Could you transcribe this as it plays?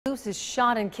Loose is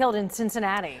shot and killed in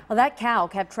Cincinnati. Well, that cow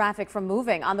kept traffic from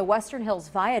moving on the Western Hills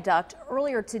Viaduct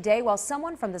earlier today while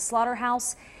someone from the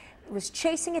slaughterhouse was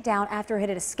chasing it down after it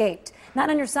had escaped. 9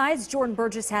 on your sides, Jordan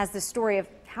Burgess has the story of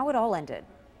how it all ended.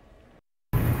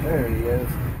 There he is.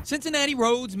 Cincinnati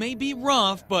roads may be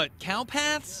rough, but cow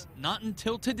paths, not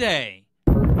until today.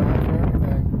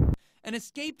 An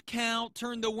escaped cow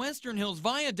turned the Western Hills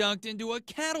Viaduct into a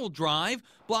cattle drive,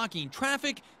 blocking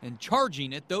traffic and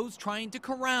charging at those trying to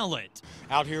corral it.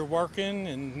 Out here working,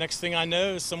 and next thing I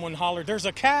know, someone hollered, "There's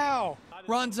a cow!"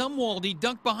 Ron Zumwalde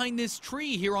ducked behind this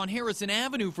tree here on Harrison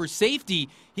Avenue for safety.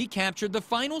 He captured the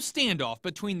final standoff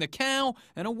between the cow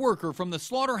and a worker from the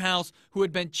slaughterhouse who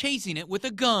had been chasing it with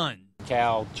a gun.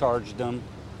 Cow charged him.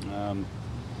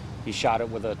 He shot it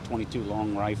with a .22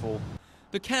 long rifle.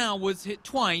 The cow was hit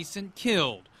twice and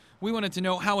killed. We wanted to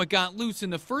know how it got loose in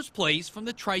the first place from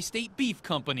the Tri-State Beef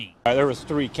Company. There was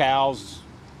 3 cows.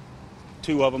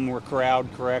 2 of them were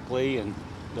corralled correctly, and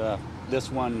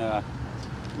this one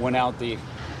went out the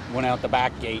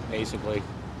back gate, basically.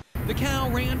 The cow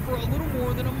ran for a little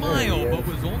more than a mile, but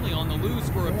was only on the loose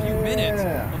for a few minutes.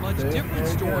 A much different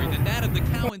story than that of the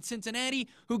cow in Cincinnati,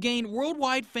 who gained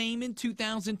worldwide fame in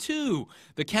 2002.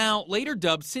 The cow, later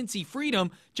dubbed Cincy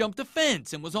Freedom, jumped a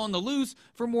fence and was on the loose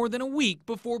for more than a week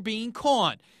before being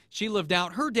caught. She lived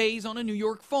out her days on a New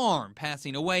York farm,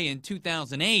 passing away in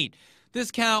 2008.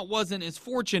 This cow wasn't as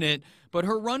fortunate, but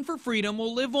her run for freedom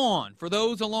will live on for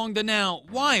those along the now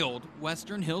wild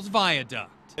Western Hills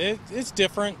Viaduct. It's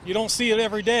different. You don't see it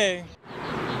every day.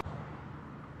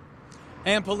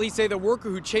 And police say the worker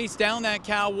who chased down that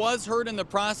cow was hurt in the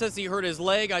process. He hurt his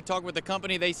leg. I talked with the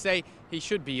company. They say he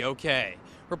should be okay.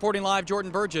 Reporting live,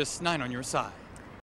 Jordan Burgess, 9 on your side.